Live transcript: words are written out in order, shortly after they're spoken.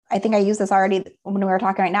I think I used this already when we were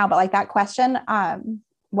talking right now, but like that question,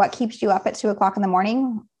 what keeps you up at 2 o'clock in the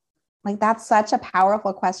morning? Like that's such a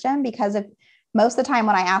powerful question, because if most of the time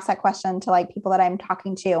when I ask that question to like people that I'm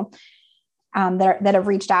talking to, that have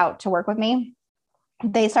reached out to work with me,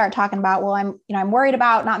 they start talking about, well, I'm worried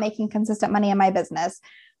about not making consistent money in my business.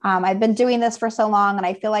 I've been doing this for so long and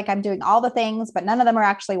I feel like I'm doing all the things, but none of them are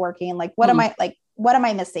actually working. Like, what am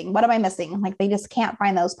I missing? What am I missing? Like, they just can't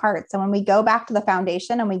find those parts. And when we go back to the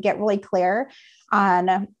foundation and we get really clear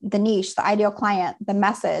on the niche, the ideal client, the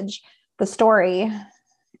message, the story,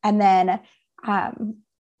 and then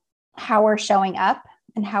how we're showing up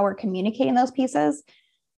and how we're communicating those pieces,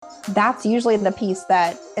 that's usually the piece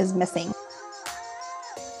that is missing.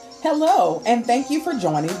 Hello, and thank you for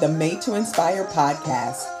joining the Made to Inspire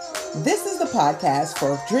podcast. This is the podcast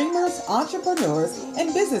for dreamers, entrepreneurs,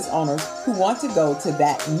 and business owners who want to go to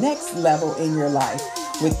that next level in your life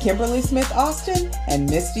with Kimberly Smith Austin and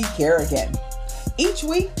Misty Kerrigan. Each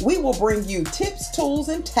week, we will bring you tips, tools,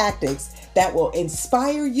 and tactics that will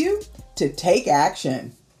inspire you to take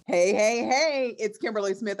action. Hey, it's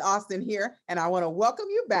Kimberly Smith Austin here, and I want to welcome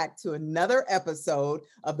you back to another episode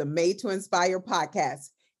of the Made to Inspire podcast.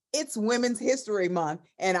 It's Women's History Month,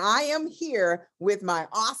 and I am here with my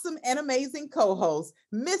awesome and amazing co-host,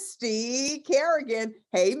 Misty Kerrigan.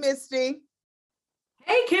 Hey, Misty.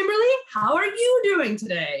 Hey, Kimberly. How are you doing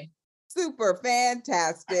today? Super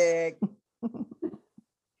fantastic.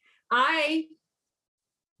 I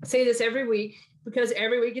say this every week because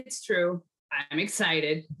every week it's true. I'm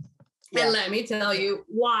excited. Yeah. And let me tell you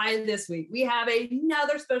why this week. We have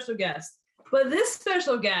another special guest, but this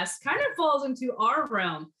special guest kind of falls into our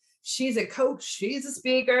realm. She's a coach. She's a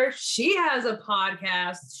speaker. She has a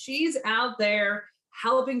podcast. She's out there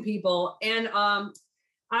helping people. And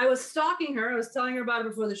I was stalking her. I was telling her about it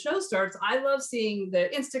before the show starts. I love seeing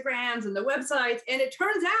the Instagrams and the websites. And it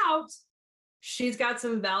turns out she's got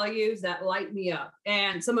some values that light me up.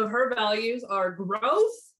 And some of her values are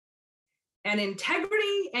growth and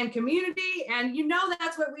integrity and community. And you know,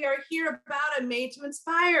 that's what we are here about and Made to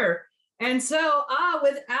Inspire. And so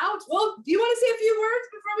do you want to say a few words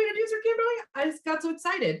before we introduce her, Kimberly? I just got so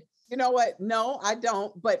excited. You know what? No, I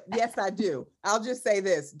don't. But yes, I do. I'll just say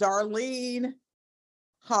this. Darlene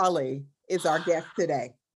Holly is our guest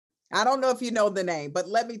today. I don't know if you know the name, but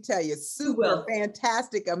let me tell you, super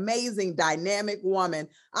fantastic, amazing, dynamic woman.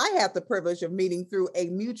 I had the privilege of meeting through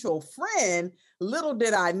a mutual friend. Little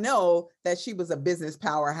did I know that she was a business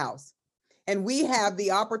powerhouse. And we have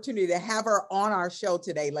the opportunity to have her on our show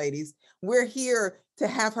today, ladies. We're here to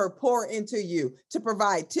have her pour into you, to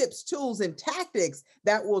provide tips, tools, and tactics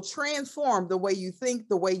that will transform the way you think,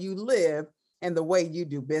 the way you live, and the way you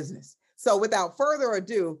do business. So without further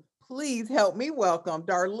ado, please help me welcome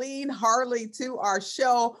Darlene Harley to our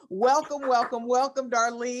show. Welcome,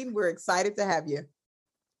 Darlene. We're excited to have you.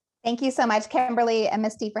 Thank you so much, Kimberly and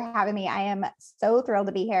Misty, for having me. I am so thrilled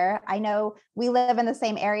to be here. I know we live in the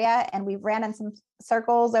same area and we've ran in some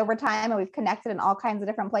circles over time and we've connected in all kinds of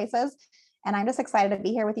different places. And I'm just excited to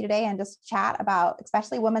be here with you today and just chat about,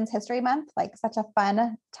 especially Women's History Month, like such a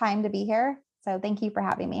fun time to be here. So thank you for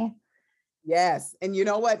having me. Yes. And you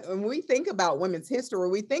know what, when we think about women's history,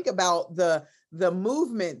 we think about the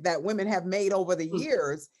movement that women have made over the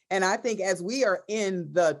years. And I think as we are in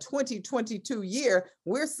the 2022 year,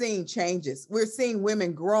 we're seeing changes. We're seeing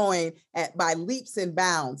women growing by leaps and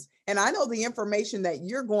bounds. And I know the information that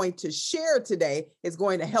you're going to share today is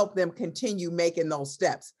going to help them continue making those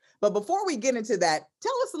steps. But before we get into that,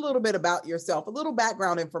 tell us a little bit about yourself, a little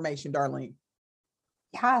background information, Darlene.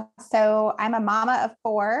 Yeah. So I'm a mama of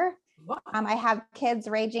 4. I have kids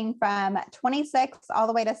ranging from 26 all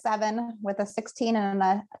the way to 7 with a 16 and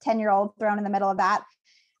a 10-year-old thrown in the middle of that.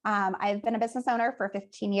 I've been a business owner for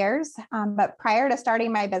 15 years, but prior to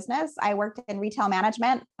starting my business, I worked in retail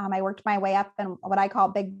management. I worked my way up in what I call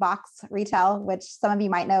big box retail, which some of you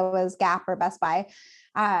might know as Gap or Best Buy.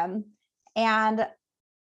 And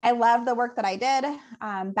I loved the work that I did.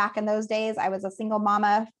 Back in those days, I was a single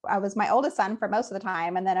mama. I was my oldest son for most of the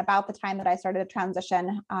time. And then about the time that I started to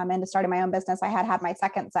transition into starting my own business, I had my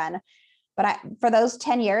second son. But for those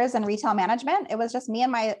 10 years in retail management, it was just me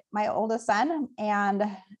and my oldest son. And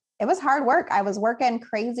it was hard work. I was working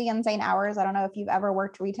crazy, insane hours. I don't know if you've ever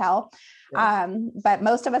worked retail, but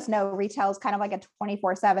most of us know retail is kind of like a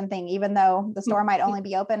 24/7 thing. Even though the store might only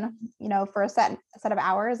be open, for a set of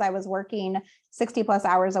hours, I was working 60 plus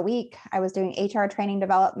hours a week. I was doing HR training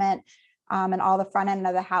development and all the front end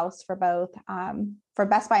of the house for both, for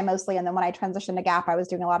Best Buy mostly. And then when I transitioned to Gap, I was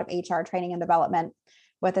doing a lot of HR training and development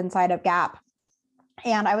with inside of Gap.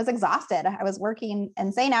 And I was exhausted. I was working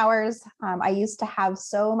insane hours. I used to have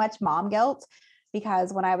so much mom guilt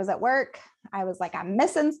because when I was at work, I was like, I'm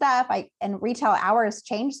missing stuff. And retail hours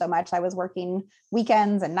changed so much. I was working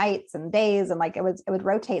weekends and nights and days, and like it would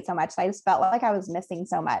rotate so much. So I just felt like I was missing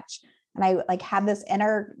so much. And I like had this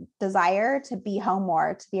inner desire to be home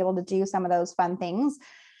more, to be able to do some of those fun things.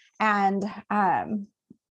 And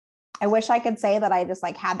I wish I could say that I just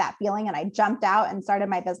like had that feeling and I jumped out and started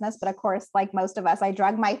my business. But of course, like most of us, I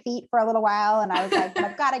drug my feet for a little while and I was like,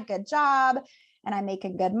 I've got a good job and I'm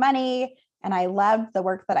making good money. And I loved the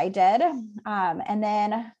work that I did. And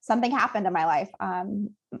then something happened in my life.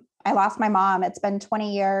 I lost my mom. It's been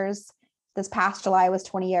 20 years. This past July was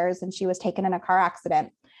 20 years, and she was taken in a car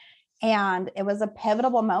accident. And it was a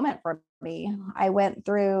pivotal moment for me. I went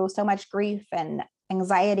through so much grief and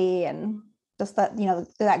anxiety and just that, through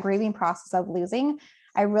that grieving process of losing,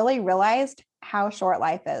 I really realized how short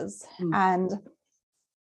life is. And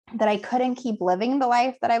that I couldn't keep living the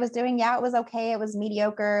life that I was doing. Yeah, it was okay. It was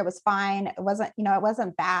mediocre. It was fine. It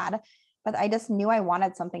wasn't bad, but I just knew I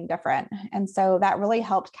wanted something different. And so that really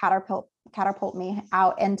helped catapult me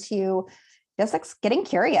out into just like getting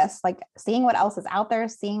curious, like seeing what else is out there,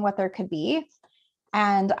 seeing what there could be.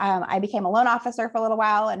 And I became a loan officer for a little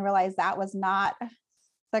while and realized that was not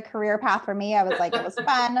the career path for me. I was like, it was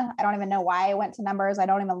fun. I don't even know why I went to numbers. I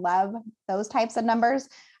don't even love those types of numbers.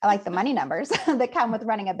 I like the money numbers that come with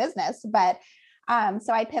running a business. But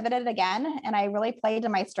so I pivoted again and I really played to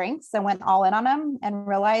my strengths and went all in on them and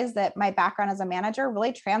realized that my background as a manager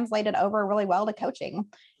really translated over really well to coaching.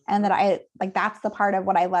 And that that's the part of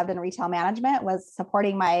what I loved in retail management, was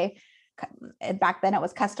supporting back then it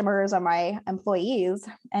was customers or my employees.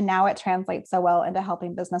 And now it translates so well into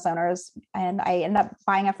helping business owners. And I ended up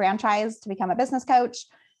buying a franchise to become a business coach.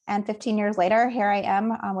 And 15 years later, here I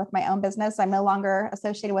am with my own business. I'm no longer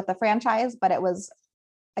associated with the franchise, but it was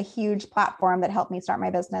a huge platform that helped me start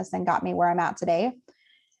my business and got me where I'm at today.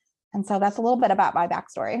 And so that's a little bit about my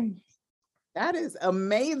backstory. That is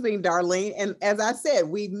amazing, Darlene. And as I said,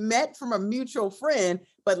 we met from a mutual friend,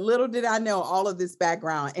 but little did I know all of this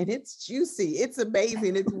background. And it's juicy. It's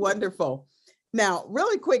amazing. It's wonderful. Now,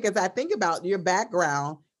 really quick, as I think about your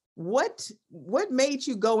background, what made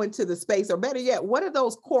you go into the space, or better yet, what are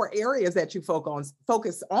those core areas that you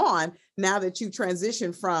focus on now that you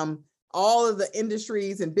transition from all of the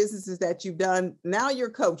industries and businesses that you've done? Now you're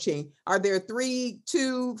coaching. Are there 3,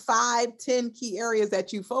 2, 5, 10 key areas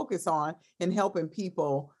that you focus on in helping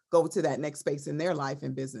people go to that next space in their life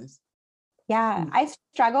and business? Yeah, I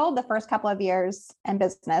struggled the first couple of years in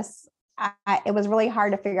business. It was really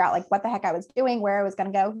hard to figure out like what the heck I was doing, where I was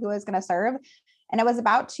going to go, who I was going to serve. And it was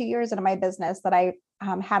about 2 years into my business that I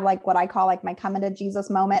had like what I call like my come into Jesus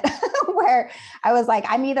moment, where I was like,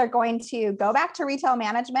 I'm either going to go back to retail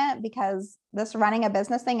management because this running a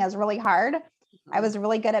business thing is really hard. I was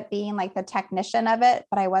really good at being like the technician of it,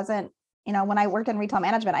 but I wasn't, when I worked in retail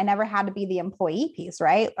management, I never had to be the employee piece,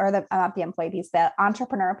 right? Or not the employee piece, the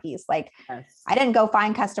entrepreneur piece. Like yes. I didn't go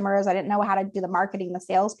find customers. I didn't know how to do the marketing, the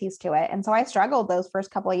sales piece to it. And so I struggled those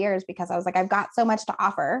first couple of years because I was like, I've got so much to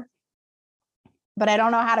offer, but I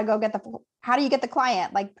don't know how to how do you get the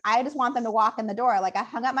client? Like, I just want them to walk in the door. Like I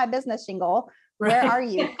hung up my business shingle. Right. Where are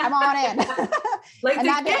you? Come on in. Like the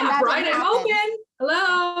gap, right? I'm open.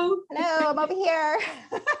 Hello, I'm over here.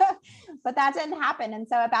 But that didn't happen. And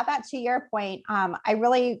so about that 2-year point, I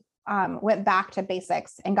really went back to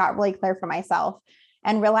basics and got really clear for myself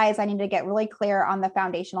and realized I needed to get really clear on the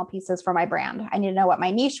foundational pieces for my brand. I need to know what my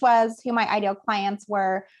niche was, who my ideal clients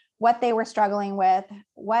were, what they were struggling with,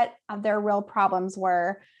 what their real problems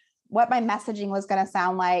were, what my messaging was going to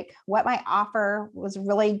sound like, what my offer was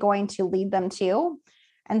really going to lead them to.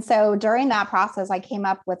 And so during that process, I came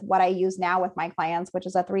up with what I use now with my clients, which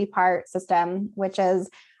is a 3-part system, which is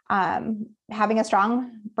having a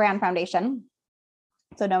strong brand foundation.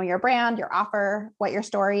 So knowing your brand, your offer, what your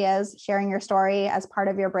story is, sharing your story as part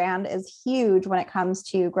of your brand is huge when it comes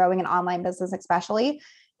to growing an online business, especially.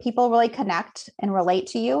 People really connect and relate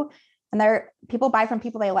to you. And people buy from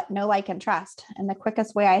people they know, like, and trust. And the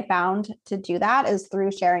quickest way I found to do that is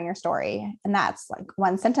through sharing your story. And that's like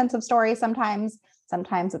one sentence of story sometimes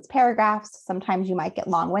it's paragraphs, sometimes you might get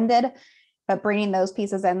long-winded, but bringing those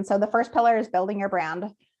pieces in. So the first pillar is building your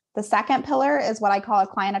brand. The second pillar is what I call a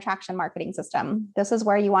client attraction marketing system. This is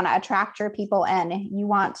where you want to attract your people in. You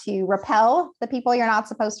want to repel the people you're not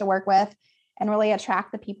supposed to work with and really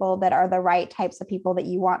attract the people that are the right types of people that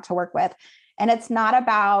you want to work with. And it's not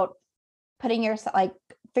about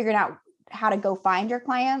figuring out how to go find your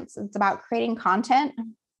clients. It's about creating content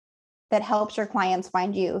that helps your clients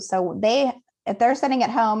find you. So if they're sitting at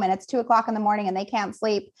home and it's 2:00 in the morning and they can't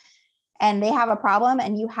sleep and they have a problem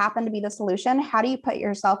and you happen to be the solution, how do you put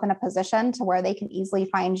yourself in a position to where they can easily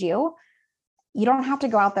find you? you don't have to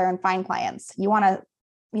go out there and find clients. You want to,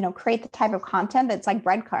 create the type of content that's like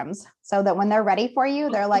breadcrumbs so that when they're ready for you,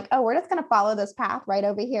 they're like, oh, we're just going to follow this path right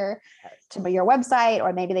over here to your website,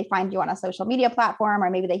 or maybe they find you on a social media platform, or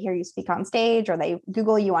maybe they hear you speak on stage, or they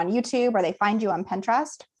Google you on YouTube, or they find you on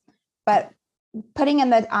Pinterest. But putting in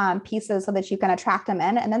the pieces so that you can attract them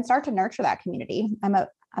in and then start to nurture that community. I don't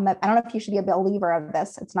know if you should be a believer of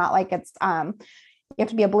this. It's not like it's, you have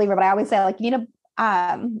to be a believer, but I always say like, you need to,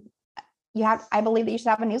 I believe that you should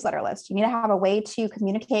have a newsletter list. You need to have a way to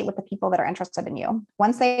communicate with the people that are interested in you.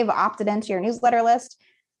 Once they've opted into your newsletter list,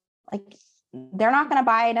 like they're not going to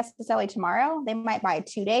buy necessarily tomorrow. They might buy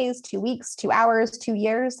 2 days, 2 weeks, 2 hours, 2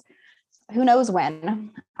 years. Who knows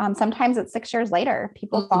when? Sometimes it's 6 years later,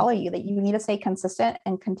 people follow you. That you need to stay consistent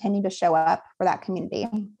and continue to show up for that community.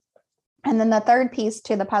 And then the third piece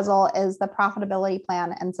to the puzzle is the profitability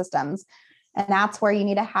plan and systems. And that's where you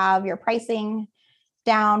need to have your pricing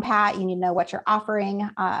down pat. You need to know what you're offering.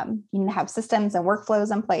 You need to have systems and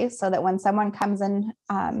workflows in place so that when someone comes in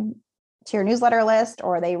to your newsletter list,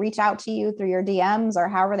 or they reach out to you through your DMs, or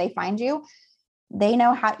however they find you, they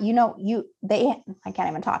know how, I can't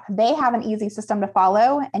even talk. They have an easy system to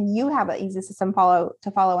follow, and you have an easy system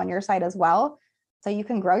to follow on your side as well. So you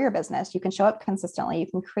can grow your business. You can show up consistently. You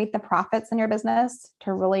can create the profits in your business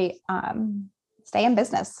to really stay in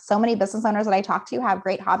business. So many business owners that I talk to have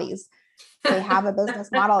great hobbies. They have a business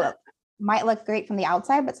model that might look great from the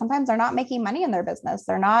outside, but sometimes they're not making money in their business.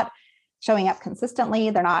 They're not showing up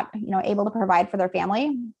consistently. They're not, able to provide for their family.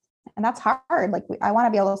 And that's hard. Like I want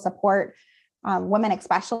to be able to support women,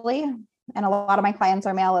 especially. And a lot of my clients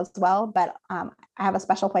are male as well, but I have a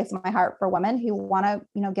special place in my heart for women who want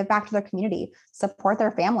to, give back to their community, support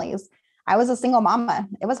their families. I was a single mama.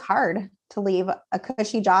 It was hard to leave a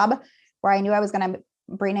cushy job where I knew I was going to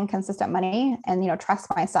bring in consistent money and,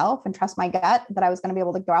 trust myself and trust my gut that I was going to be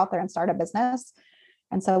able to go out there and start a business.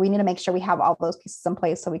 And so we need to make sure we have all those pieces in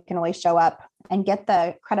place so we can really show up and get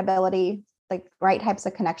the credibility, like right types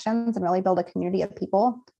of connections, and really build a community of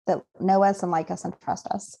people that know us and like us and trust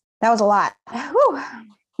us. That was a lot.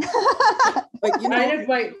 But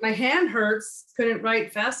my hand hurts, couldn't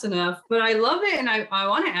write fast enough, but I love it. And I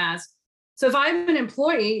want to ask, so if I'm an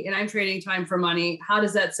employee and I'm trading time for money, how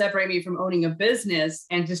does that separate me from owning a business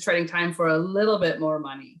and just trading time for a little bit more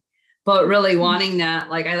money, but really wanting that?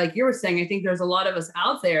 Like you were saying, I think there's a lot of us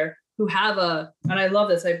out there who have and I love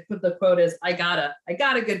this. I put the quote is, I got a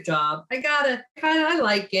good job. I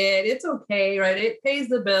like it. It's okay. Right. It pays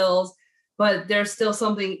the bills, but there's still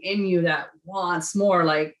something in you that wants more.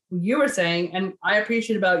 Like you were saying, and I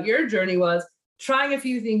appreciate about your journey was trying a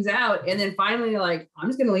few things out. And then finally, like, I'm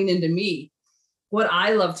just going to lean into me. What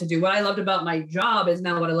I love to do, what I loved about my job is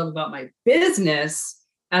now what I love about my business,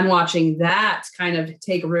 and watching that kind of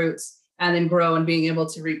take roots and then grow and being able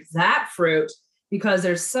to reap that fruit, because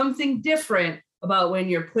there's something different about when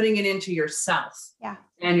you're putting it into yourself. Yeah.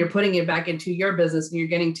 And you're putting it back into your business, and you're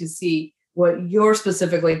getting to see what you're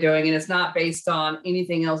specifically doing. And it's not based on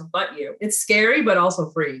anything else but you. It's scary, but also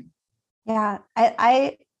free. Yeah.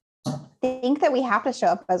 I think that we have to show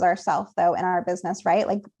up as ourselves though in our business, right?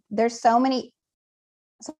 Like there's so many,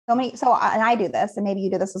 and I do this, and maybe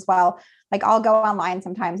you do this as well. Like I'll go online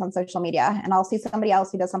sometimes on social media and I'll see somebody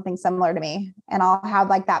else who does something similar to me. And I'll have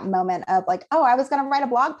like that moment of like, oh, I was going to write a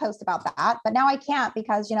blog post about that, but now I can't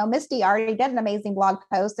because, Misty already did an amazing blog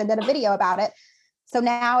post and did a video about it. So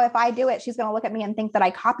now if I do it, she's going to look at me and think that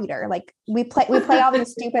I copied her. Like we play all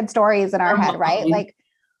these stupid stories in our head, right? Like,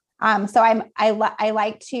 so I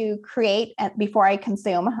like to create before I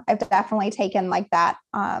consume. I've definitely taken like that,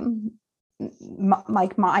 I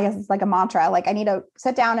guess it's like a mantra. Like I need to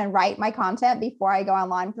sit down and write my content before I go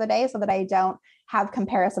online for the day so that I don't have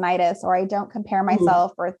comparisonitis, or I don't compare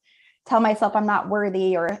myself or tell myself I'm not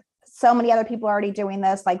worthy, or so many other people are already doing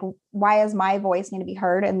this. Like, why does my voice need to be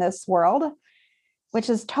heard in this world? Which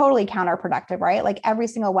is totally counterproductive, right? Like every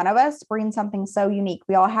single one of us brings something so unique.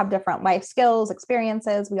 We all have different life skills,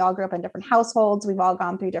 experiences. We all grew up in different households. We've all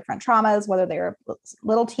gone through different traumas, whether they're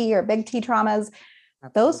little T or big T traumas.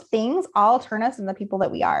 Absolutely. Those things all turn us into the people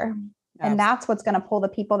that we are. Absolutely. And that's what's going to pull the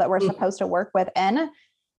people that we're supposed to work with in.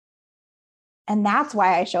 And that's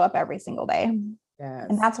why I show up every single day. Yes.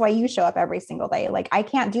 And that's why you show up every single day. Like I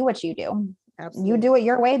can't do what you do. Absolutely. You do it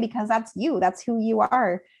your way because that's you. That's who you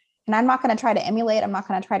are. And I'm not going to try to emulate. I'm not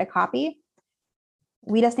going to try to copy.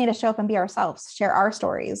 We just need to show up and be ourselves, share our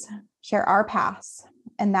stories, share our paths.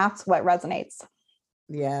 And that's what resonates.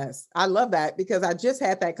 Yes, I love that because I just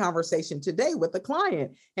had that conversation today with a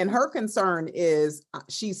client, and her concern is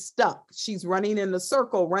she's stuck. She's running in the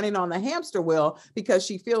circle, running on the hamster wheel because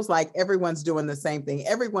she feels like everyone's doing the same thing.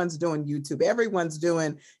 Everyone's doing YouTube, everyone's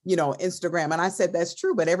doing, Instagram. And I said, that's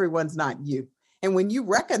true, but everyone's not you. And when you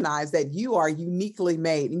recognize that you are uniquely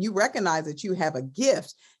made and you recognize that you have a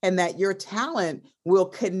gift and that your talent will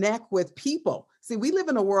connect with people. See, we live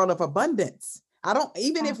in a world of abundance.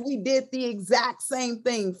 Even if we did the exact same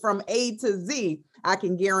thing from A to Z, I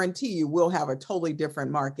can guarantee you we'll have a totally different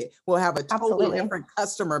market. We'll have a totally different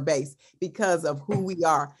customer base because of who we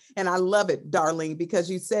are. And I love it, Darlene, because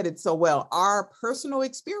you said it so well. Our personal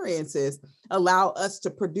experiences allow us to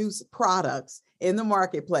produce products in the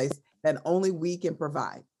marketplace that only we can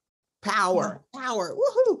provide. Power.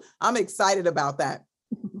 Woohoo. I'm excited about that.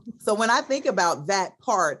 So when I think about that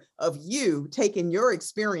part of you taking your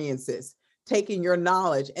experiences, taking your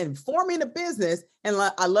knowledge and forming a business. And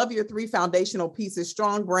I love your 3 foundational pieces: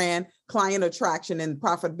 strong brand, client attraction, and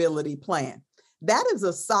profitability plan. That is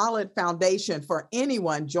a solid foundation for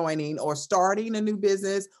anyone joining or starting a new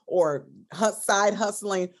business or side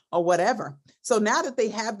hustling or whatever. So now that they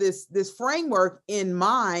have this framework in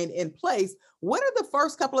mind, in place, what are the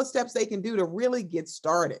first couple of steps they can do to really get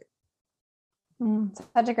started?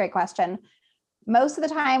 Such a great question. Most of the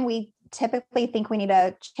time we typically think we need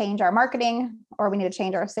to change our marketing or we need to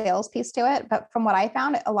change our sales piece to it. But from what I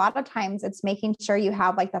found, a lot of times it's making sure you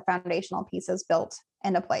have like the foundational pieces built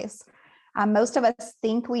into place. Most of us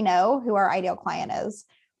think we know who our ideal client is.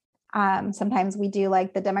 Sometimes we do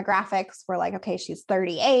like the demographics. We're like, okay, she's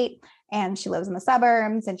 38 and she lives in the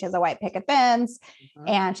suburbs and she has a white picket fence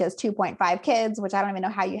and she has 2.5 kids, which I don't even know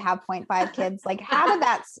how you have 0.5 kids. Like, how did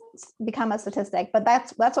that become a statistic? But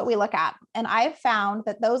that's what we look at. And I've found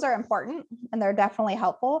that those are important and they're definitely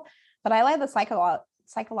helpful, but I like the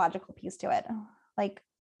psychological piece to it. Like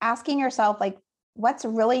asking yourself, like, what's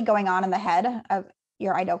really going on in the head of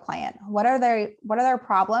your ideal client? What are their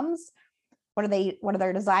problems? What are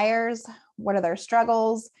their desires? What are their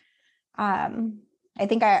struggles? I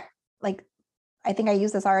think I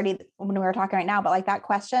used this already when we were talking right now, but like that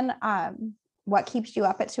question, what keeps you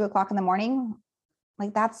up at 2:00 in the morning?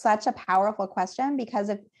 Like, that's such a powerful question, because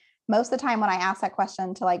if most of the time when I ask that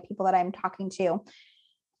question to like people that I'm talking to,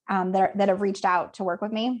 that have reached out to work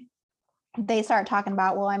with me, they start talking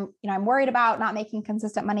about, well, I'm worried about not making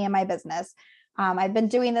consistent money in my business. I've been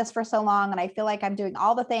doing this for so long and I feel like I'm doing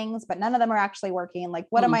all the things, but none of them are actually working. Like,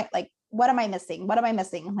 what am I missing? What am I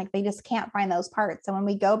missing? Like, they just can't find those parts. And when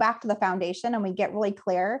we go back to the foundation and we get really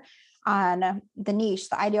clear on the niche,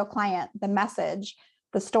 the ideal client, the message,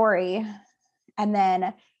 the story, and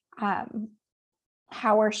then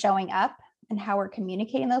how we're showing up and how we're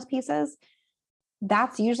communicating those pieces,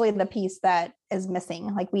 that's usually the piece that is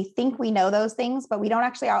missing. Like, we think we know those things, but we don't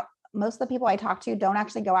actually most of the people I talk to don't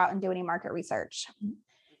actually go out and do any market research.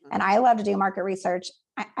 And I love to do market research.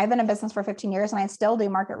 I've been in business for 15 years and I still do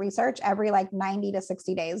market research every like 90 to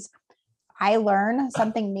 60 days. I learn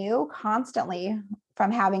something new constantly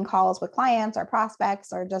from having calls with clients or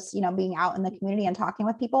prospects or just, being out in the community and talking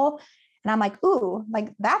with people. And I'm like, ooh,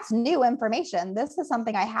 like, that's new information. This is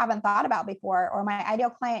something I haven't thought about before, or my ideal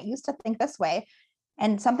client used to think this way,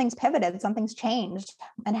 and something's pivoted, something's changed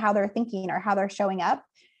and how they're thinking or how they're showing up.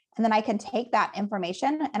 And then I can take that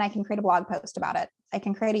information and I can create a blog post about it. I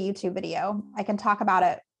can create a YouTube video. I can talk about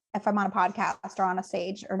it if I'm on a podcast or on a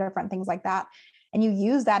stage or different things like that. And you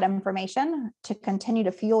use that information to continue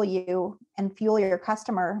to fuel you and fuel your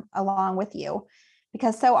customer along with you.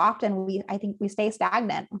 Because so often I think we stay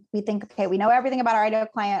stagnant. We think, okay, we know everything about our ideal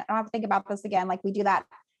client. I don't have to think about this again. Like, we do that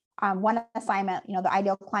one assignment, the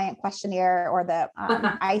ideal client questionnaire or the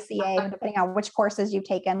ICA, depending on which courses you've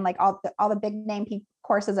taken, like all the big name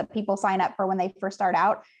courses that people sign up for when they first start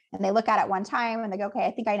out, and they look at it one time and they go, okay,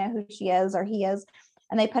 I think I know who she is or he is.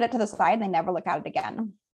 And they put it to the side and they never look at it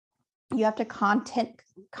again. You have to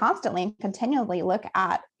constantly and continually look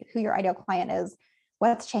at who your ideal client is,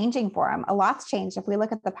 what's changing for them. A lot's changed. If we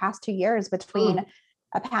look at the past 2 years between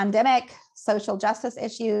a pandemic, social justice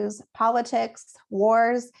issues, politics,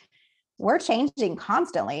 wars, we're changing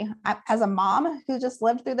constantly. As a mom who just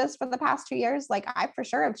lived through this for the past 2 years, like, I for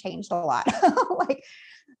sure have changed a lot. Like,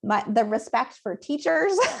 the respect for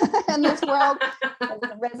teachers in this world has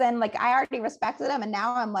risen. Like, I already respected them, and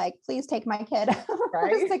now I'm like, please take my kid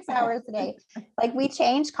for 6 hours a day. Like, we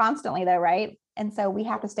change constantly though, right? And so we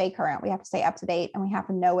have to stay current. We have to stay up to date, and we have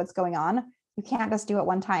to know what's going on. You can't just do it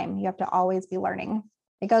one time. You have to always be learning.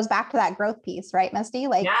 It goes back to that growth piece, right, Misty?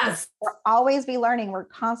 Like, yes, we're always be learning. We're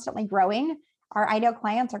constantly growing. Our ideal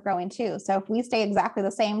clients are growing too. So if we stay exactly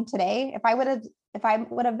the same today, if I would have if I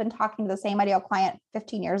would have been talking to the same ideal client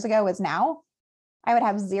 15 years ago as now, I would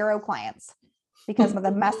have 0 clients because of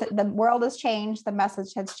the message. The world has changed. The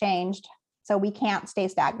message has changed. So we can't stay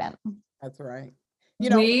stagnant. That's right.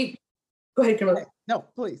 Go ahead, Kimberly. No,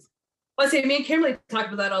 please. I say me and Kimberly talk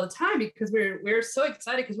about that all the time because we're so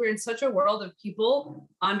excited because we're in such a world of people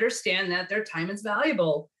understand that their time is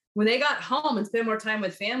valuable. When they got home and spent more time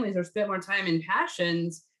with families or spent more time in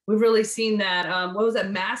passions, we've really seen that, what was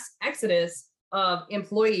that mass exodus of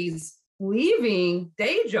employees leaving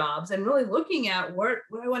day jobs and really looking at what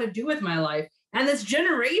I want to do with my life. And this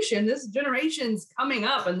generation's coming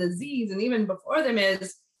up, and the Z's and even before them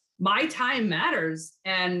is, my time matters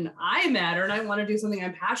and I matter and I want to do something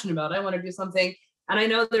I'm passionate about. I want to do something. And I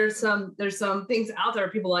know there's some things out there,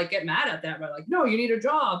 people like get mad at that, but like, no, you need a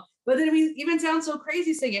job. But then we even sound so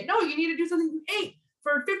crazy saying it. No, you need to do something you hate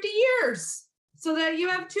for 50 years so that you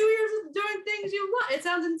have 2 years of doing things you love. It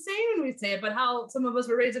sounds insane when we say it, but how some of us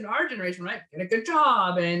were raised in our generation, right? Get a good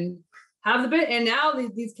job and have the bit. And now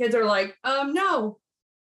these kids are like, no,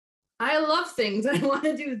 I love things. I want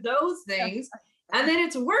to do those things. And then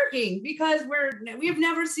it's working because we've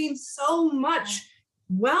never seen so much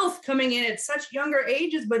wealth coming in at such younger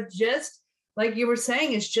ages, but just like you were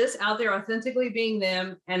saying, it's just out there authentically being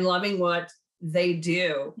them and loving what they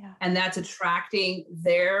do. Yeah. And that's attracting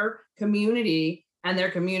their community, and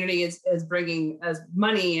their community is bringing us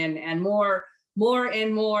money and more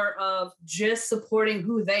and more of just supporting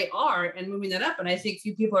who they are and moving that up. And I think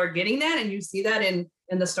few people are getting that, and you see that in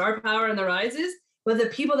the star power and the rises. But the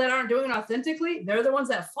people that aren't doing it authentically, they're the ones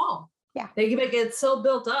that fall. Yeah. They get so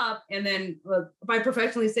built up, and then if I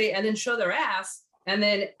professionally say, and then show their ass, and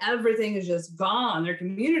then everything is just gone. Their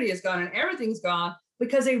community is gone and everything's gone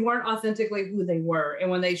because they weren't authentically who they were.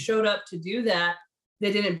 And when they showed up to do that,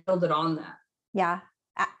 they didn't build it on that. Yeah.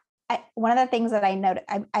 One of the things that I noticed,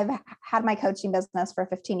 I've had my coaching business for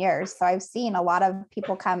 15 years. So I've seen a lot of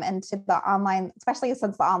people come into the online, especially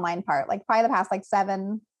since the online part, like probably the past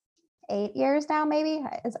 7-8 years now, maybe.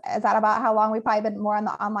 Is that about how long we've probably been more in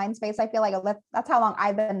the online space? I feel like that's how long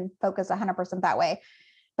I've been focused 100% that way.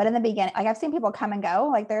 But in the beginning, like I've seen people come and go,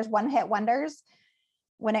 like there's one hit wonders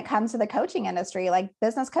when it comes to the coaching industry, like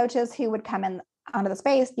business coaches who would come in onto the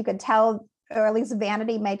space, you could tell, or at least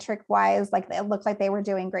vanity metric wise, like it looked like they were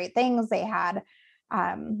doing great things. They had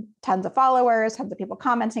tons of followers, tons of people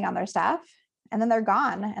commenting on their stuff, and then they're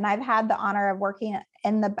gone. And I've had the honor of working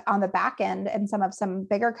on the back end in some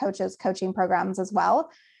bigger coaches coaching programs as well.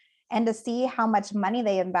 And to see how much money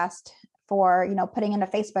they invest for, putting into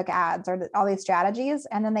Facebook ads or all these strategies.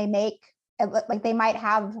 And then they make it look like they might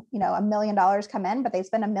have, $1 million come in, but they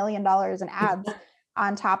spend $1 million in ads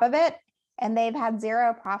on top of it. And they've had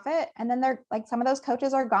zero profit. And then they're like, some of those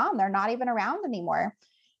coaches are gone. They're not even around anymore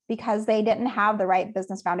because they didn't have the right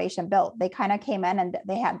business foundation built. They kind of came in and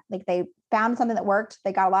they found something that worked.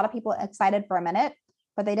 They got a lot of people excited for a minute,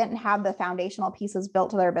 but they didn't have the foundational pieces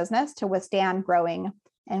built to their business to withstand growing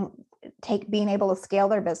and being able to scale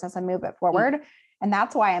their business and move it forward. And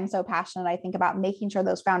that's why I'm so passionate, I think, about making sure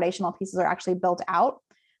those foundational pieces are actually built out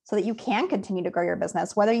so that you can continue to grow your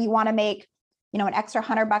business, whether you want to make, an extra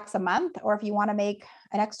 $100 a month, or if you want to make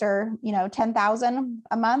an extra, 10,000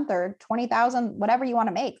 a month or 20,000, whatever you want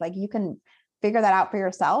to make, like you can figure that out for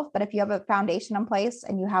yourself. But if you have a foundation in place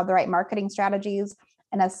and you have the right marketing strategies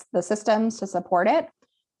and the systems to support it,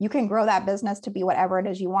 you can grow that business to be whatever it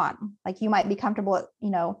is you want. Like you might be comfortable at,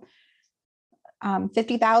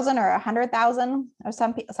 50,000 or 100,000, or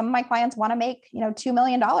some of my clients want to make, $2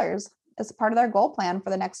 million as part of their goal plan for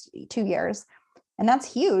the next 2 years. And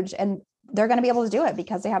that's huge. And they're going to be able to do it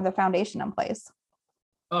because they have the foundation in place.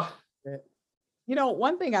 Oh,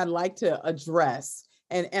 one thing I'd like to address,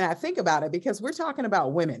 and I think about it because we're talking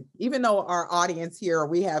about women, even though our audience here,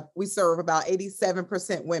 we serve about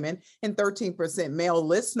 87% women and 13% male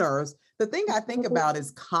listeners. The thing I think about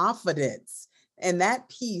is confidence and that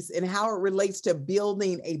piece and how it relates to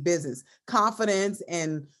building a business, confidence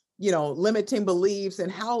and limiting beliefs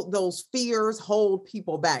and how those fears hold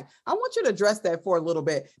people back. I want you to address that for a little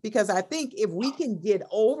bit, because I think if we can get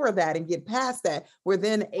over that and get past that, we're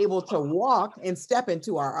then able to walk and step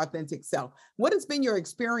into our authentic self. What has been your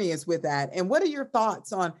experience with that? And what are your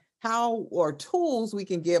thoughts on how or tools we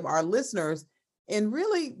can give our listeners in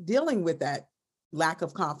really dealing with that lack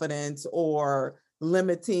of confidence or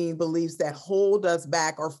limiting beliefs that hold us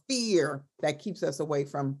back, or fear that keeps us away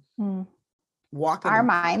from walking? Our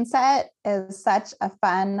mindset is such a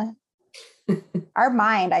fun, our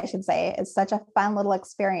mind, I should say, is such a fun little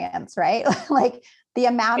experience, right? Like the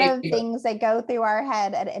amount of things that go through our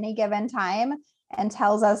head at any given time and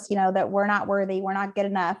tells us, that we're not worthy, we're not good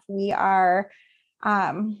enough, we are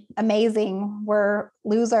amazing, we're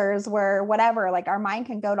losers, we're whatever. Like our mind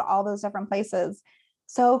can go to all those different places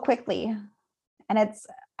so quickly. And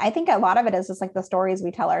I think a lot of it is just like the stories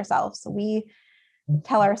we tell ourselves. We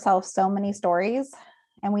tell ourselves so many stories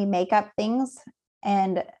and we make up things.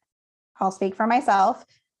 And I'll speak for myself,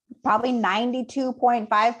 probably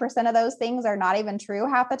 92.5% of those things are not even true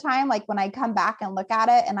half the time. Like when I come back and look at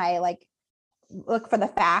it and I like look for the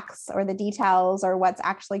facts or the details or what's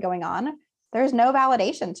actually going on, there's no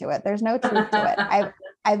validation to it. There's no truth to it.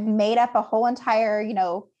 I've made up a whole entire,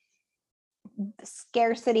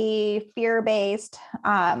 scarcity, fear-based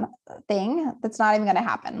thing that's not even going to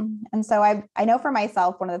happen. And so I know for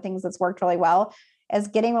myself, one of the things that's worked really well is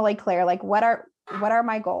getting really clear, like what are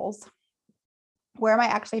my goals? Where am I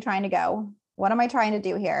actually trying to go? What am I trying to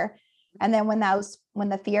do here? And then when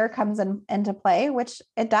the fear comes into play, which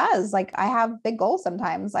it does, like I have big goals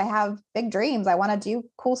sometimes. I have big dreams. I want to do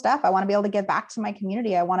cool stuff. I want to be able to give back to my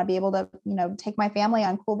community. I want to be able to, take my family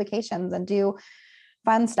on cool vacations and do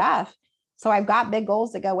fun stuff. So I've got big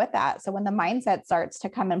goals that go with that. So when the mindset starts to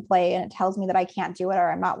come and play and it tells me that I can't do it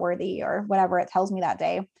or I'm not worthy or whatever it tells me that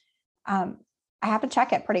day, I have to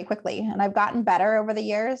check it pretty quickly. And I've gotten better over the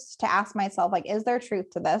years to ask myself, like, is there truth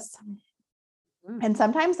to this? And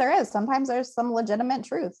sometimes there is. Sometimes there's some legitimate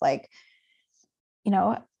truth. Like,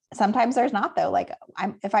 sometimes there's not though. Like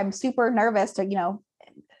if I'm super nervous to,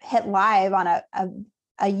 hit live on a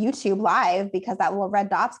YouTube live because that little red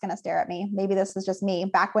dot's going to stare at me. Maybe this is just me.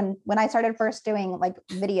 Back when I started first doing like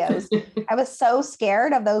videos, I was so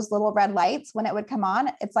scared of those little red lights when it would come on.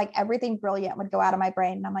 It's like everything brilliant would go out of my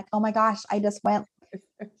brain. And I'm like, oh my gosh, I just went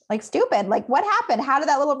like stupid. Like what happened? How did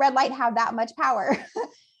that little red light have that much power?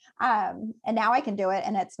 And now I can do it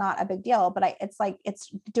and it's not a big deal, but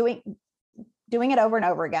it's doing it over and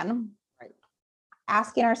over again, right.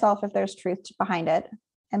 Asking ourselves if there's truth behind it.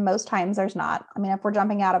 And most times there's not. I mean, if we're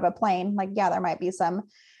jumping out of a plane, like, yeah, there might be some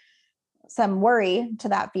worry to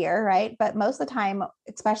that fear, right? But most of the time,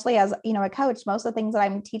 especially as, a coach, most of the things that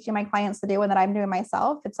I'm teaching my clients to do and that I'm doing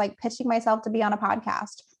myself, it's like pitching myself to be on a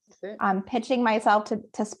podcast. Pitching myself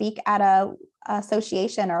to speak at a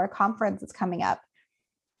association or a conference that's coming up.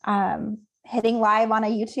 Hitting live on a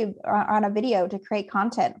YouTube or on a video to create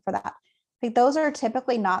content for that. Like those are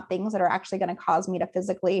typically not things that are actually going to cause me to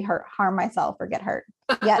physically harm myself or get hurt.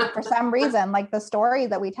 Yet for some reason, like the story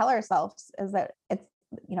that we tell ourselves is that it's,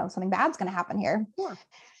 something bad's going to happen here. Sure.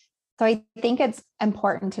 So I think it's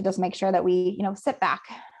important to just make sure that we, sit back,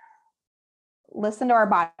 listen to our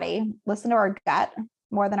body, listen to our gut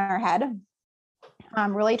more than our head.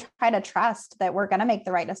 Really try to trust that we're going to make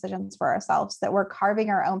the right decisions for ourselves, that we're carving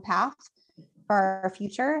our own path for our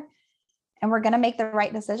future. And we're going to make the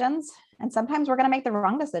right decisions. And sometimes we're going to make the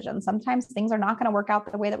wrong decisions. Sometimes things are not going to work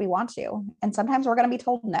out the way that we want to. And sometimes we're going to be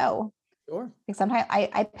told no. Sure. Like sometimes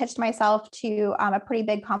I pitched myself to a pretty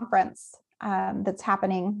big conference that's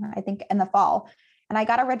happening, I think, in the fall. And I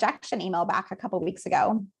got a rejection email back a couple of weeks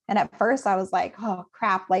ago. And at first I was like, oh,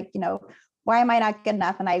 crap. Like, why am I not good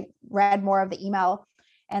enough? And I read more of the email.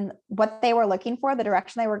 And what they were looking for, the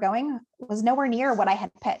direction they were going, was nowhere near what I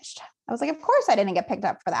had pitched. I was like, of course I didn't get picked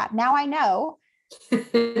up for that. Now I know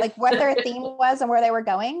like what their theme was and where they were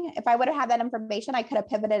going. If I would have had that information, I could have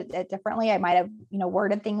pivoted it differently. I might have,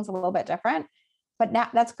 worded things a little bit different, but now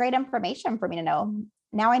that's great information for me to know.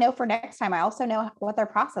 Now I know for next time. I also know what their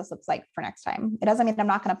process looks like for next time. It doesn't mean I'm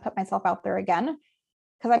not going to put myself out there again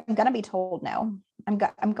because I'm going to be told no.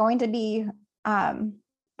 I'm going to be,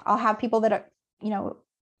 I'll have people that are,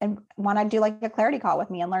 and want to do like a clarity call with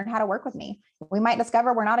me and learn how to work with me. We might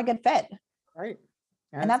discover we're not a good fit. Right.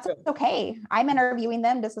 And that's okay. I'm interviewing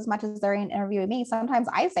them just as much as they're interviewing me. Sometimes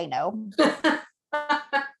I say no.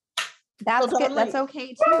 That's good. That's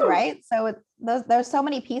okay too, right? So there's so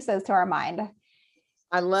many pieces to our mind.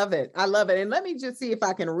 I love it. I love it. And let me just see if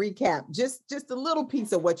I can recap just a little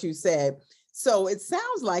piece of what you said. So it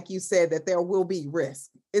sounds like you said that there will be risk.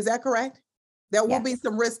 Is that correct? There will be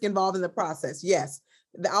some risk involved in the process. Yes.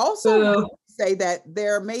 I also say that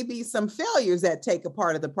there may be some failures that take a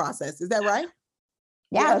part of the process. Is that right?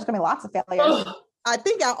 Yeah, there's going to be lots of failures. I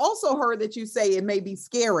think I also heard that you say it may be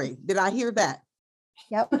scary. Did I hear that?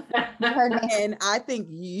 Yep, you heard me. And I think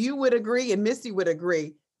you would agree and Misty would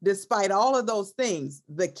agree, despite all of those things,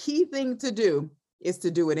 the key thing to do is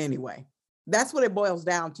to do it anyway. That's what it boils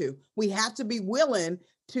down to. We have to be willing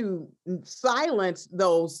to silence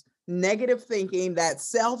those negative thinking, that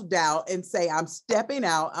self-doubt, and say, I'm stepping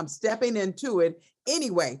out, I'm stepping into it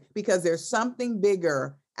anyway, because there's something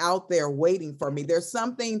bigger out there waiting for me. There's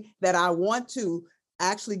something that I want to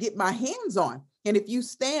actually get my hands on. And if you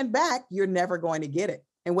stand back, you're never going to get it.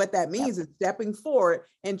 And what that means is stepping forward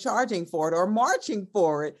and charging for it or marching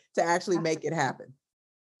for it to actually make it happen.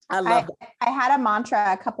 I love that. I had a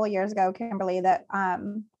mantra a couple of years ago, Kimberly, that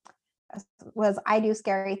was I do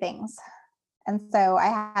scary things. And so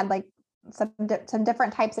I had like some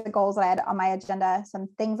different types of goals that I had on my agenda, some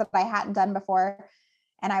things that I hadn't done before.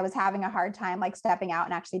 And I was having a hard time like stepping out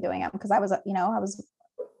and actually doing them because I was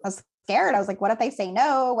scared. I was like, what if they say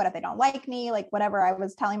no? What if they don't like me? Like whatever I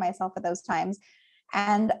was telling myself at those times.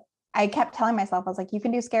 And I kept telling myself, I was like, you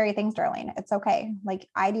can do scary things, Darlene. It's okay. Like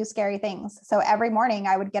I do scary things. So every morning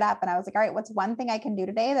I would get up and I was like, all right, what's one thing I can do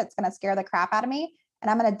today that's going to scare the crap out of me? And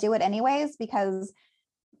I'm going to do it anyways, because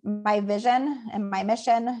my vision and my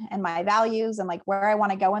mission and my values and like where I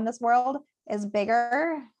want to go in this world is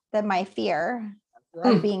bigger than my fear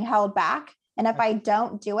of being held back. And if I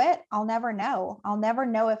don't do it, I'll never know. I'll never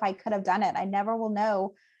know if I could have done it. I never will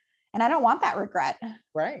know. And I don't want that regret.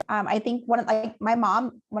 Right. I think my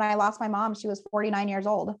mom, when I lost my mom, she was 49 years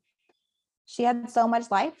old. She had so much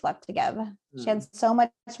life left to give. She had so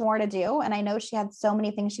much more to do. And I know she had so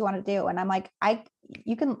many things she wanted to do. And I'm like,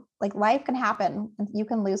 you can, like, life can happen. You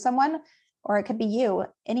can lose someone, or it could be you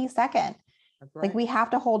any second. Right. Like we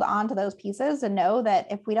have to hold on to those pieces and know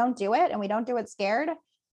that if we don't do it and we don't do it scared,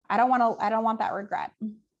 I don't want that regret.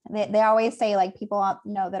 They always say like people,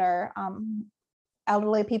 that are,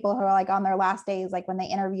 elderly people who are like on their last days, like when they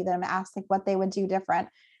interview them, ask like what they would do different.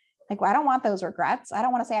 Like, well, I don't want those regrets. I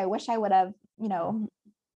don't want to say, I wish I would have,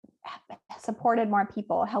 supported more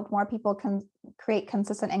people, helped more people create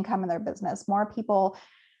consistent income in their business. More people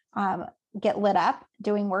get lit up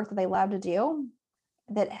doing work that they love to do,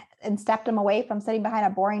 and stepped them away from sitting behind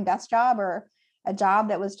a boring desk job or a job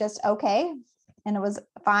that was just okay. And it was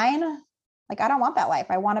fine. Like, I don't want that life.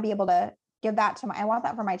 I want to be able to give that I want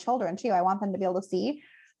that for my children too. I want them to be able to see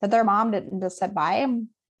that their mom didn't just sit by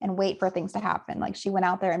and wait for things to happen. Like she went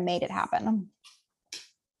out there and made it happen.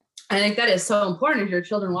 I think that is so important. If your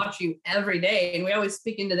children watch you every day, and we always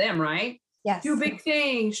speak into them, right? Yes. Do big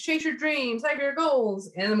things, chase your dreams, have your goals.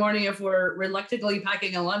 And in the morning, if we're reluctantly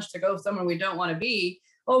packing a lunch to go somewhere we don't want to be,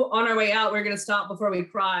 on our way out, we're going to stop before we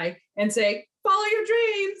cry and say, follow your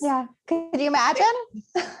dreams. Yeah. Could you imagine?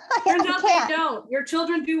 Turns out they don't. Your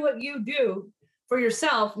children do what you do for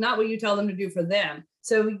yourself, not what you tell them to do for them.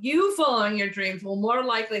 So you following your dreams will more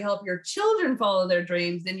likely help your children follow their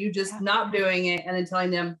dreams than you just not doing it and then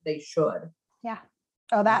telling them they should. Yeah.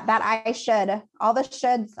 Oh, that I should. All the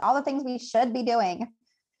shoulds, all the things we should be doing.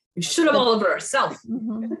 We should have all over ourselves.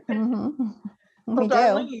 Mm-hmm. Mm-hmm. So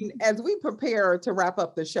Darlene, as we prepare to wrap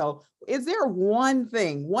up the show, is there one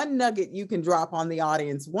thing, one nugget you can drop on the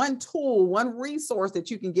audience, one tool, one resource that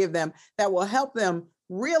you can give them that will help them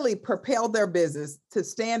really propel their business to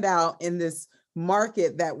stand out in this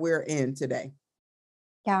market that we're in today?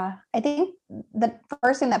 Yeah, I think the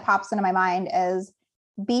first thing that pops into my mind is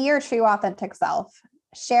be your true authentic self.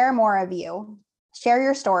 Share more of you. Share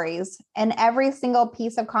your stories, and every single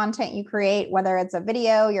piece of content you create, whether it's a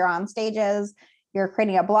video, you're on stages, you're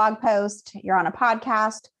creating a blog post, you're on a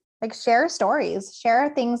podcast, like share stories,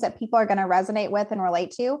 share things that people are going to resonate with and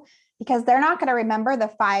relate to, because they're not going to remember the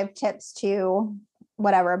 5 tips to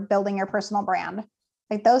whatever, building your personal brand.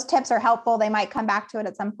 Like those tips are helpful. They might come back to it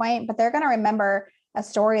at some point, but they're going to remember a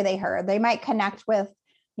story they heard. They might connect with,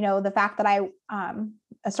 the fact that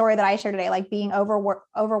a story that I shared today, like being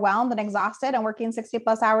overwhelmed and exhausted and working 60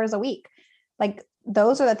 plus hours a week. Like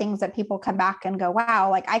those are the things that people come back and go, wow,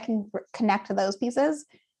 like I can connect to those pieces.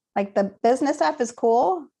 Like the business stuff is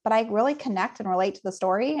cool, but I really connect and relate to the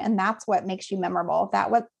story. And that's what makes you memorable.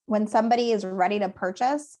 When somebody is ready to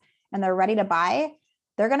purchase and they're ready to buy,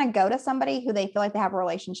 they're going to go to somebody who they feel like they have a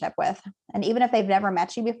relationship with. And even if they've never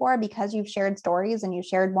met you before, because you've shared stories and you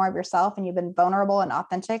shared more of yourself and you've been vulnerable and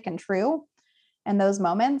authentic and true in those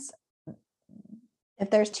moments, if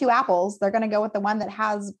there's 2 apples, they're going to go with the one that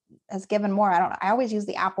has given more. I always use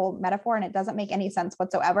the apple metaphor, and it doesn't make any sense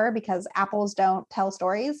whatsoever because apples don't tell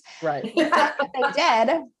stories. Right. If they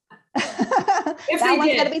did, that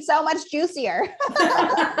one's going to be so much juicier.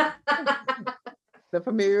 The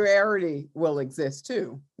familiarity will exist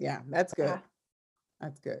too. Yeah, that's good. Yeah.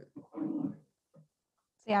 That's good.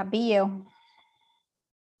 Yeah, be you.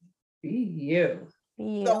 Be you. Be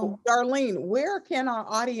you. So, Darlene, where can our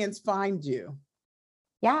audience find you?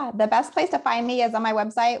 Yeah, the best place to find me is on my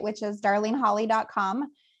website, which is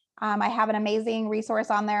darleneholly.com. I have an amazing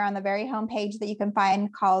resource on there on the very homepage that you can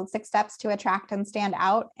find called 6 Steps to Attract and Stand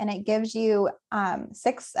Out. And it gives you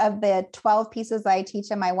 6 of the 12 pieces that I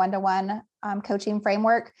teach in my one-to-one coaching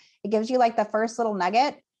framework. It gives you like the first little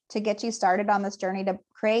nugget to get you started on this journey to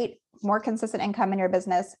create more consistent income in your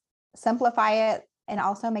business, simplify it, and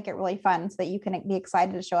also make it really fun so that you can be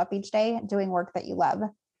excited to show up each day doing work that you love.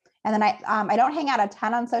 And then I don't hang out a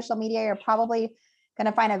ton on social media. You're probably going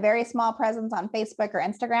to find a very small presence on Facebook or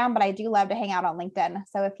Instagram, but I do love to hang out on LinkedIn.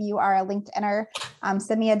 So if you are a LinkedIner,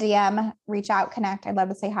 send me a DM, reach out, connect. I'd love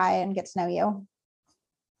to say hi and get to know you.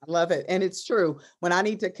 I love it. And it's true. When I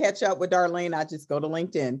need to catch up with Darlene, I just go to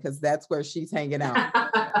LinkedIn because that's where she's hanging out.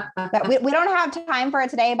 But we don't have time for it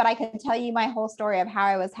today, but I could tell you my whole story of how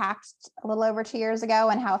I was hacked a little over 2 years ago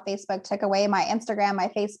and how Facebook took away my Instagram, my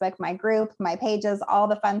Facebook, my group, my pages, all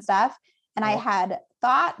the fun stuff. And I had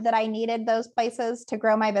thought that I needed those places to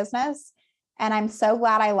grow my business. And I'm so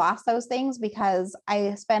glad I lost those things because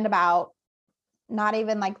I spend about not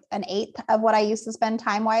even like an eighth of what I used to spend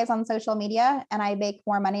time-wise on social media. And I make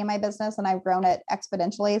more money in my business and I've grown it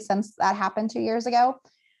exponentially since that happened 2 years ago.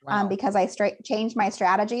 Wow. Because I changed my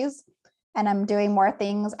strategies and I'm doing more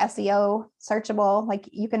things, SEO, searchable. Like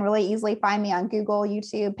you can really easily find me on Google,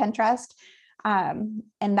 YouTube, Pinterest.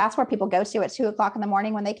 And that's where people go to at 2 o'clock in the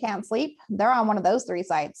morning when they can't sleep. They're on one of those 3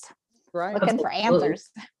 sites, right? Looking for answers.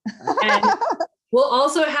 And we'll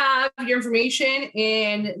also have your information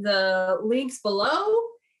in the links below.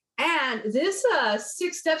 And this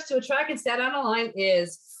 6 steps to attract and stand out online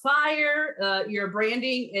is fire. Your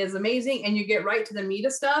branding is amazing. And you get right to the meat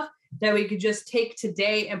of stuff that we could just take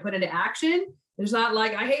today and put into action. There's not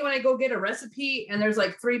like, I hate when I go get a recipe and there's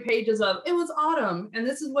like 3 pages of, it was autumn and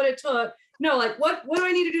this is what it took. No, like what do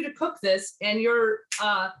I need to do to cook this? And your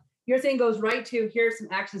thing goes right to, here's some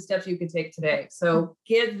action steps you can take today. So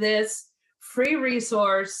get this free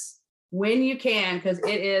resource when you can, because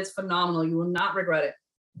it is phenomenal. You will not regret it.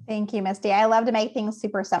 Thank you, Misty. I love to make things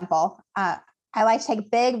super simple. I like to take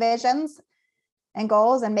big visions and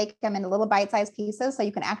goals and make them into little bite-sized pieces so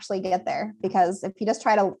you can actually get there. Because if you just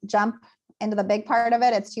try to jump into the big part of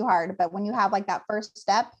it, it's too hard. But when you have like that first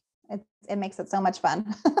step, it makes it so much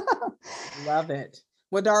fun. Love it.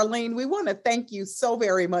 Well, Darlene, we want to thank you so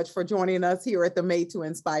very much for joining us here at the Made to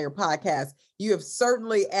Inspire podcast. You have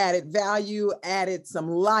certainly added value, added some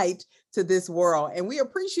light to this world, and we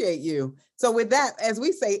appreciate you. So with that, as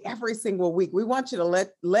we say every single week, we want you to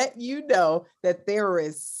let you know that there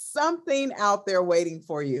is something out there waiting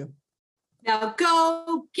for you. Now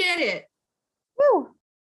go get it. Woo.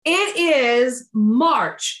 It is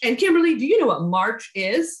March. And Kimberly, do you know what March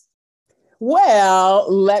is?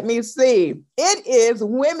 Well, let me see. It is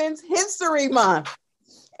Women's History Month.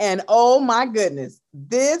 And oh my goodness,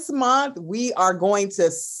 this month we are going to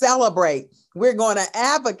celebrate. We're going to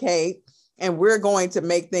advocate and we're going to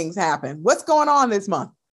make things happen. What's going on this month?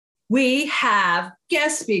 We have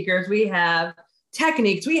guest speakers. We have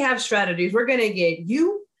techniques. We have strategies. We're going to get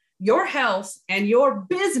you, your health, and your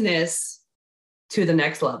business to the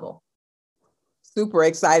next level. Super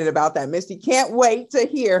excited about that, Misty. Can't wait to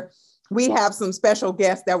hear. We have some special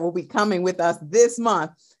guests that will be coming with us this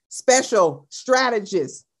month. Special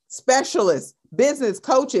strategists, specialists, business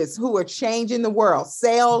coaches who are changing the world,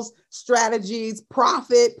 sales strategies,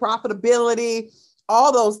 profitability,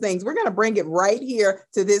 all those things. We're going to bring it right here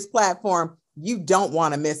to this platform. You don't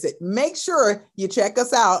want to miss it. Make sure you check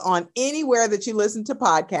us out on anywhere that you listen to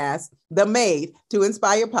podcasts, the Made to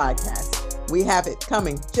Inspire podcast. We have it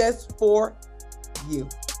coming just for you.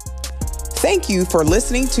 Thank you for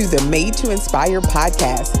listening to the Made to Inspire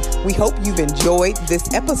podcast. We hope you've enjoyed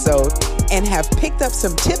this episode and have picked up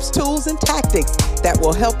some tips, tools, and tactics that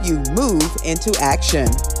will help you move into action.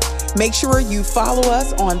 Make sure you follow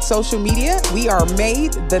us on social media. We are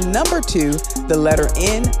Made 2, the letter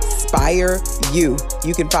N, Inspire You.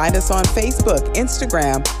 You can find us on Facebook,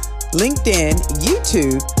 Instagram, LinkedIn,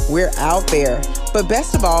 YouTube. We're out there. But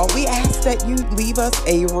best of all, we ask that you leave us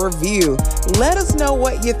a review. Let us know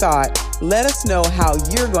what you thought. Let us know how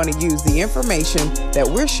you're going to use the information that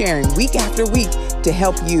we're sharing week after week to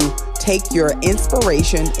help you take your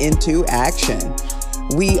inspiration into action.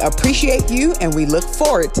 We appreciate you and we look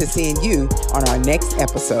forward to seeing you on our next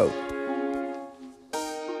episode.